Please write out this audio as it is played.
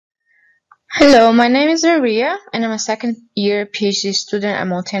Hello, my name is Niraja, and I'm a second year PhD student at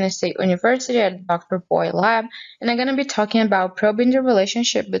Montana State University at Dr. Boyd Lab, and I'm going to be talking about probing the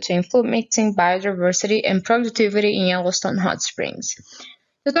relationship between fluid mixing, biodiversity, and productivity in Yellowstone hot springs.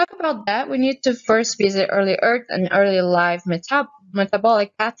 To talk about that, we need to first visit early Earth and early life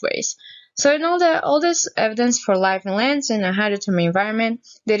metabolic pathways. So we know that all this evidence for life in lands in a hydrothermal environment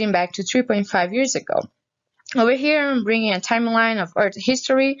dating back to 3.5 years ago. Over here, I'm bringing a timeline of Earth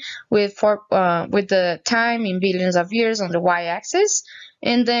history with the time in billions of years on the y-axis,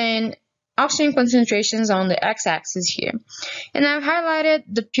 and then oxygen concentrations on the x-axis here. And I've highlighted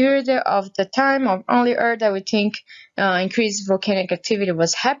the period of the time of early Earth that we think increased volcanic activity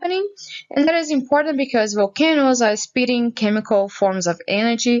was happening, and that is important because volcanoes are spitting chemical forms of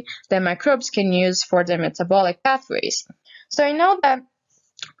energy that microbes can use for their metabolic pathways. So I know that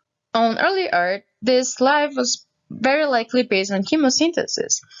on early Earth, this life was very likely based on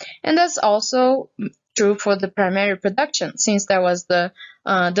chemosynthesis, and that's also true for the primary production, since that was the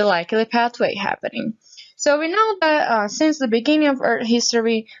likely pathway happening. So we know that since the beginning of Earth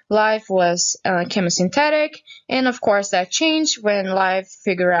history, life was chemosynthetic, and of course that changed when life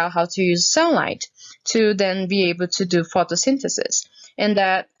figured out how to use sunlight to then be able to do photosynthesis, and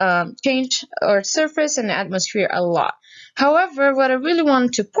that changed Earth's surface and atmosphere a lot. However, what I really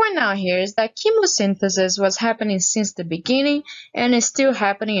want to point out here is that chemosynthesis was happening since the beginning and is still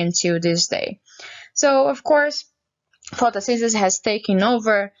happening until this day. So, of course, photosynthesis has taken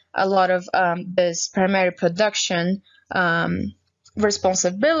over a lot of this primary production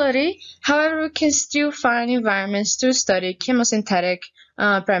responsibility. However, we can still find environments to study chemosynthetic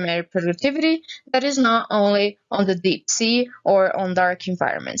primary productivity that is not only on the deep sea or on dark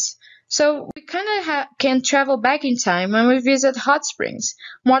environments. So we kind of can travel back in time when we visit hot springs.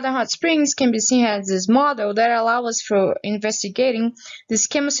 Modern hot springs can be seen as this model that allows us for investigating this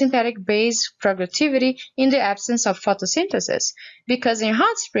chemosynthetic base productivity in the absence of photosynthesis. Because in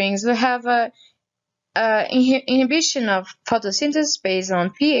hot springs, we have a inhibition of photosynthesis based on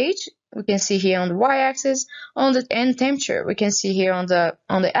pH. We can see here on the y-axis, and temperature. We can see here on the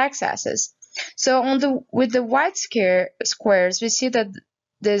x-axis. So with the white squares, we see that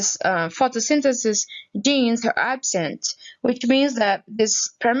these photosynthesis genes are absent, which means that this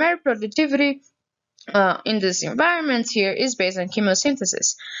primary productivity in this environment here is based on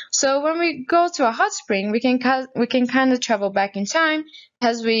chemosynthesis. So when we go to a hot spring, we can kind of travel back in time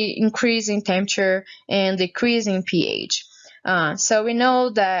as we increase in temperature and decrease in pH. So we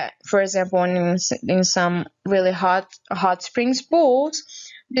know that, for example, in some really hot springs pools,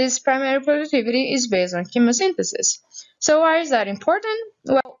 this primary productivity is based on chemosynthesis. So why is that important?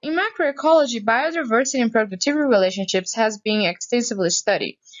 Well, in macroecology, biodiversity and productivity relationships has been extensively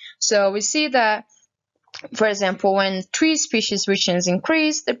studied. So we see that, for example, when tree species richness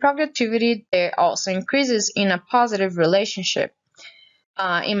increase, the productivity there also increases in a positive relationship.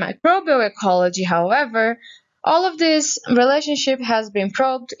 In microbial ecology, however, all of this relationship has been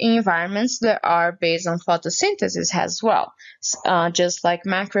probed in environments that are based on photosynthesis as well, just like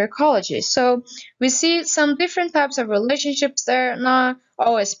macroecology. So we see some different types of relationships there, not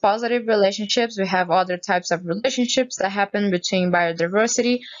always positive relationships. We have other types of relationships that happen between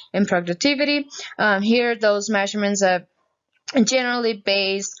biodiversity and productivity. Here, those measurements are generally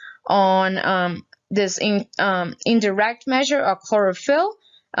based on this indirect measure of chlorophyll,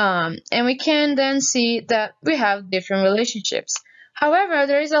 and we can then see that we have different relationships. However,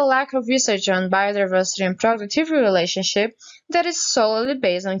 there is a lack of research on biodiversity and productivity relationship that is solely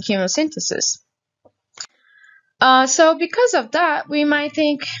based on chemosynthesis. So because of that, we might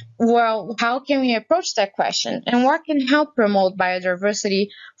think, well, how can we approach that question, and what can help promote biodiversity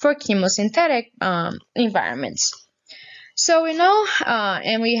for chemosynthetic environments? So we know,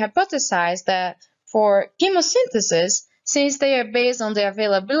 and we hypothesize that for chemosynthesis, since they are based on the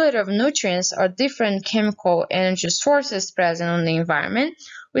availability of nutrients or different chemical energy sources present in the environment,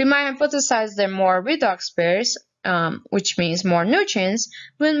 we might hypothesize that more redox pairs, which means more nutrients,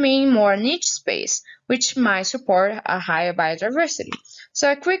 will mean more niche space, which might support a higher biodiversity.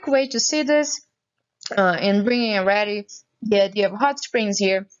 So a quick way to see this, and bringing already the idea of hot springs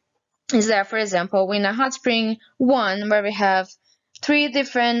here, is that, for example, in a hot spring 1, where we have 3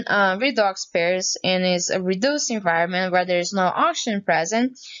 different redox pairs and is a reduced environment where there is no oxygen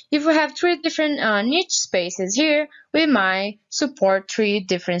present, if we have 3 different niche spaces here, we might support 3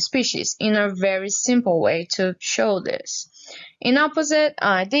 different species in a very simple way to show this. In opposite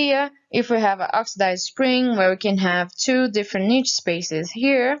idea, if we have an oxidized spring where we can have two different niche spaces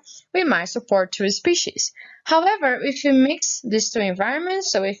here, we might support two species. However, if you mix these two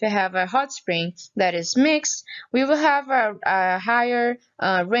environments, so if you have a hot spring that is mixed, we will have a higher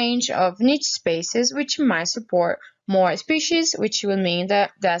range of niche spaces, which might support more species, which will mean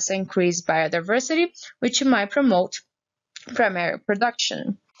that that's increased biodiversity, which might promote primary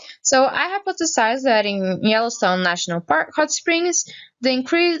production. So I hypothesize that in Yellowstone National Park hot springs, the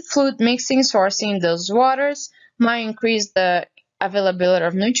increased fluid mixing sourcing in those waters might increase the availability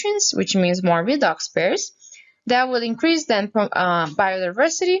of nutrients, which means more redox pairs. That would increase then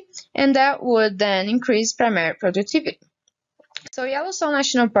biodiversity, and that would then increase primary productivity. So Yellowstone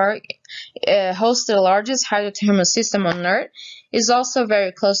National Park hosts the largest hydrothermal system on Earth. It's also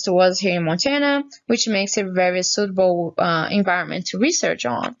very close to us here in Montana, which makes it a very suitable environment to research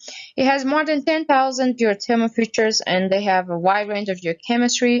on. It has more than 10,000 geothermal features, and they have a wide range of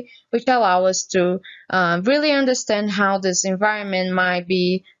geochemistry, which allow us to really understand how this environment might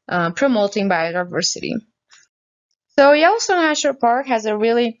be promoting biodiversity. So Yellowstone National Park has a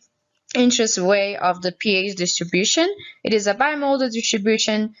really interesting way of the pH distribution. It is a bimodal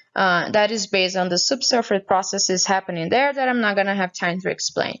distribution that is based on the subsurface processes happening there that I'm not going to have time to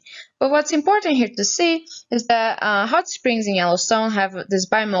explain. But what's important here to see is that hot springs in Yellowstone have this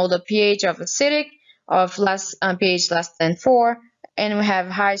bimodal pH of acidic, of pH less than 4, and we have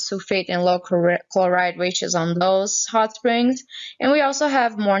high sulfate and low chloride ratios on those hot springs. And we also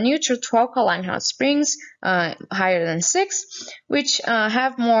have more neutral to alkaline hot springs, higher than 6, which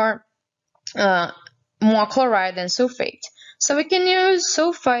have more chloride than sulfate. So we can use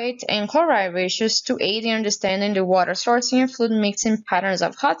sulfate and chloride ratios to aid in understanding the water sourcing and fluid mixing patterns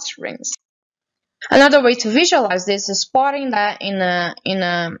of hot springs. Another way to visualize this is plotting that in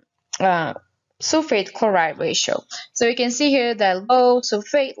a sulfate chloride ratio. So you can see here that low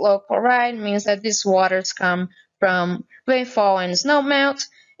sulfate, low chloride means that these waters come from rainfall and snowmelt.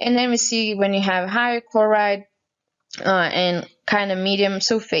 And then we see when you have higher chloride and kind of medium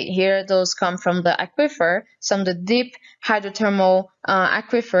sulfate here, those come from the aquifer, some of the deep hydrothermal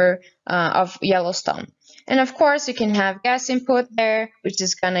aquifer of Yellowstone. And of course, you can have gas input there, which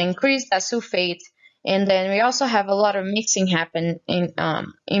is going to increase that sulfate. And then we also have a lot of mixing happen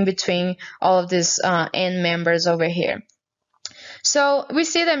in between all of these end members over here. So we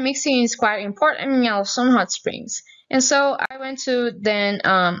see that mixing is quite important in Yellowstone hot springs. And so I went to then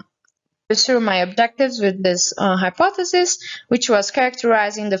pursue my objectives with this hypothesis, which was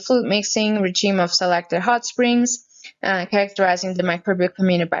characterizing the fluid mixing regime of selected hot springs, characterizing the microbial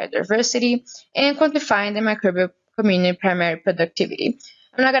community biodiversity, and quantifying the microbial community primary productivity.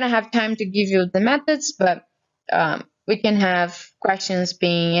 I'm not going to have time to give you the methods, but we can have questions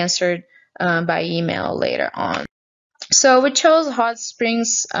being answered by email later on. So we chose hot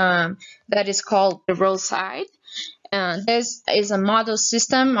springs that is called the roadside. This is a model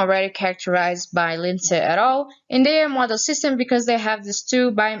system already characterized by Lindsay et al. And they are a model system because they have this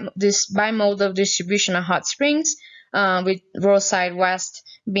bimodal distribution of hot springs, with roadside west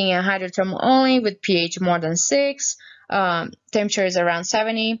being a hydrothermal only with pH more than 6, temperature is around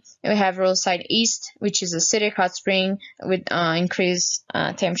 70. And we have roadside east, which is acidic hot spring with increased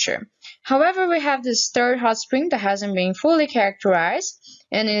temperature. However, we have this third hot spring that hasn't been fully characterized,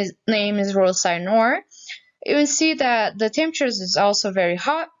 and its name is roadside north. You can see that the temperature is also very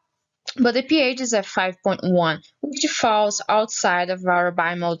hot, but the pH is at 5.1, which falls outside of our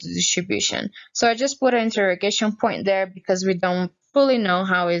bimodal distribution. So I just put an interrogation point there because we don't fully know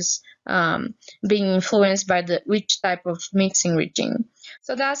how it's being influenced by which type of mixing regime.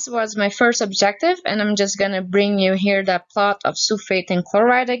 So that was my first objective, and I'm just going to bring you here that plot of sulfate and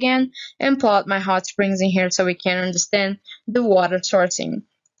chloride again, and plot my hot springs in here so we can understand the water sourcing.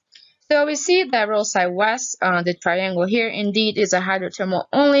 So we see that roadside west, the triangle here, indeed is a hydrothermal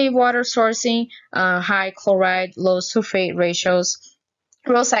only water sourcing, high chloride, low sulfate ratios.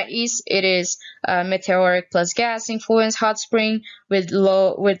 Roadside east, it is meteoric plus gas influenced hot spring with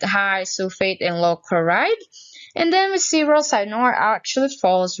high sulfate and low chloride. And then we see roadside north actually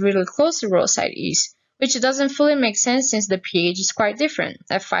falls really close to roadside east, which doesn't fully make sense since the pH is quite different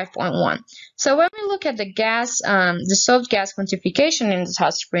at 5.1. So when we look at the gas, dissolved gas quantification in the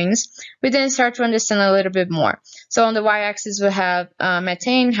hot springs, we then start to understand a little bit more. So on the y-axis we have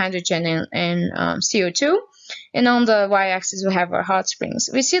methane, hydrogen, and CO2. And on the y-axis we have our hot springs.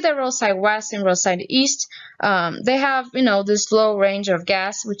 We see that roadside west and roadside east, they have, this low range of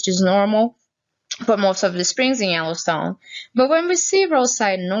gas, which is normal for most of the springs in Yellowstone. But when we see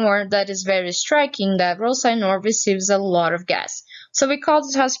roadside north, that is very striking that roadside north receives a lot of gas. So we call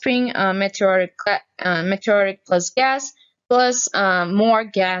this hot spring meteoric plus gas, plus more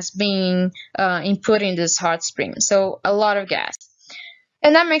gas being input in this hot spring. So a lot of gas.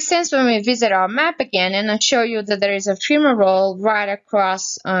 And that makes sense when we visit our map again, and I show you that there is a fumarole right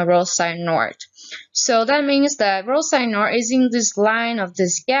across Roadside North. So that means that Roadside North is in this line of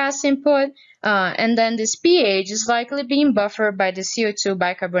this gas input, and then this pH is likely being buffered by the CO2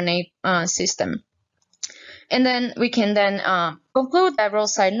 bicarbonate system. And then we can then conclude that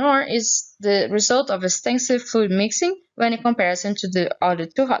Roadside North is the result of extensive fluid mixing when in comparison to the other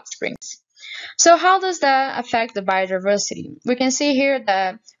two hot springs. So how does that affect the biodiversity? We can see here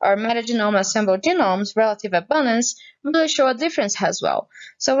that our metagenome assembled genomes relative abundance really show a difference as well.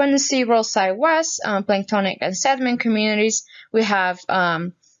 So when we see Roadside West, planktonic and sediment communities, we have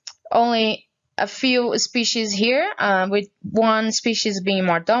only a few species here, with one species being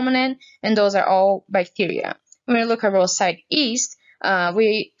more dominant, and those are all bacteria. When we look at Roadside East,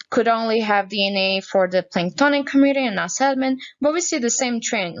 we could only have DNA for the planktonic community and not sediment, but we see the same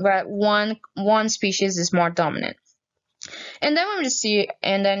trend where one species is more dominant. And then when we see,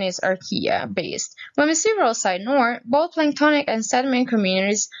 and then it's archaea based. When we see Roadside North, both planktonic and sediment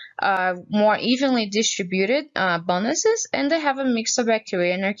communities are more evenly distributed abundances, and they have a mix of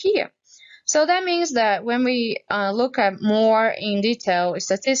bacteria and archaea. So that means that when we look at more in detail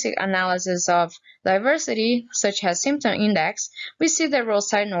statistic analysis of diversity, such as symptom index, we see that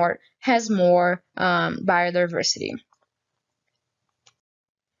Roadside North has more biodiversity.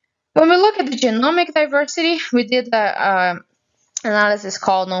 When we look at the genomic diversity, we did the analysis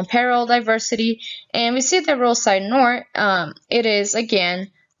called non-parallel diversity, and we see that Roadside North, it is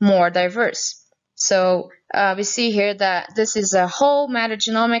again more diverse. So we see here that this is a whole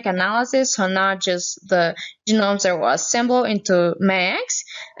metagenomic analysis, so not just the genomes that were assembled into MAGs.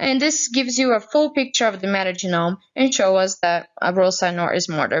 And this gives you a full picture of the metagenome and shows us that Roadside North is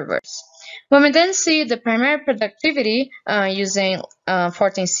more diverse. When we then see the primary productivity using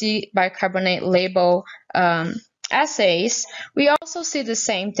 14C bicarbonate label assays, we also see the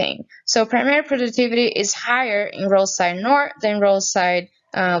same thing. So primary productivity is higher in Roadside North than Roadside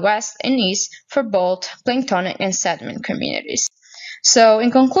West and East for both planktonic and sediment communities. So in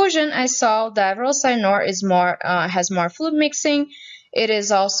conclusion, I saw that Roadside North is has more fluid mixing. It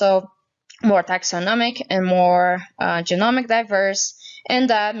is also more taxonomic and more genomic diverse, and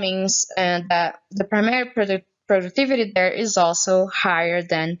that means that the primary productivity there is also higher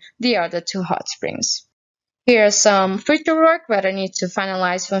than the other two hot springs. Here are some future work where I need to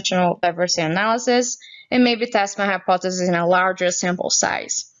finalize functional diversity analysis and maybe test my hypothesis in a larger sample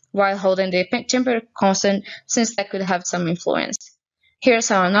size while holding the temperature constant, since that could have some influence. Here are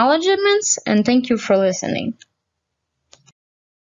some acknowledgements, and thank you for listening.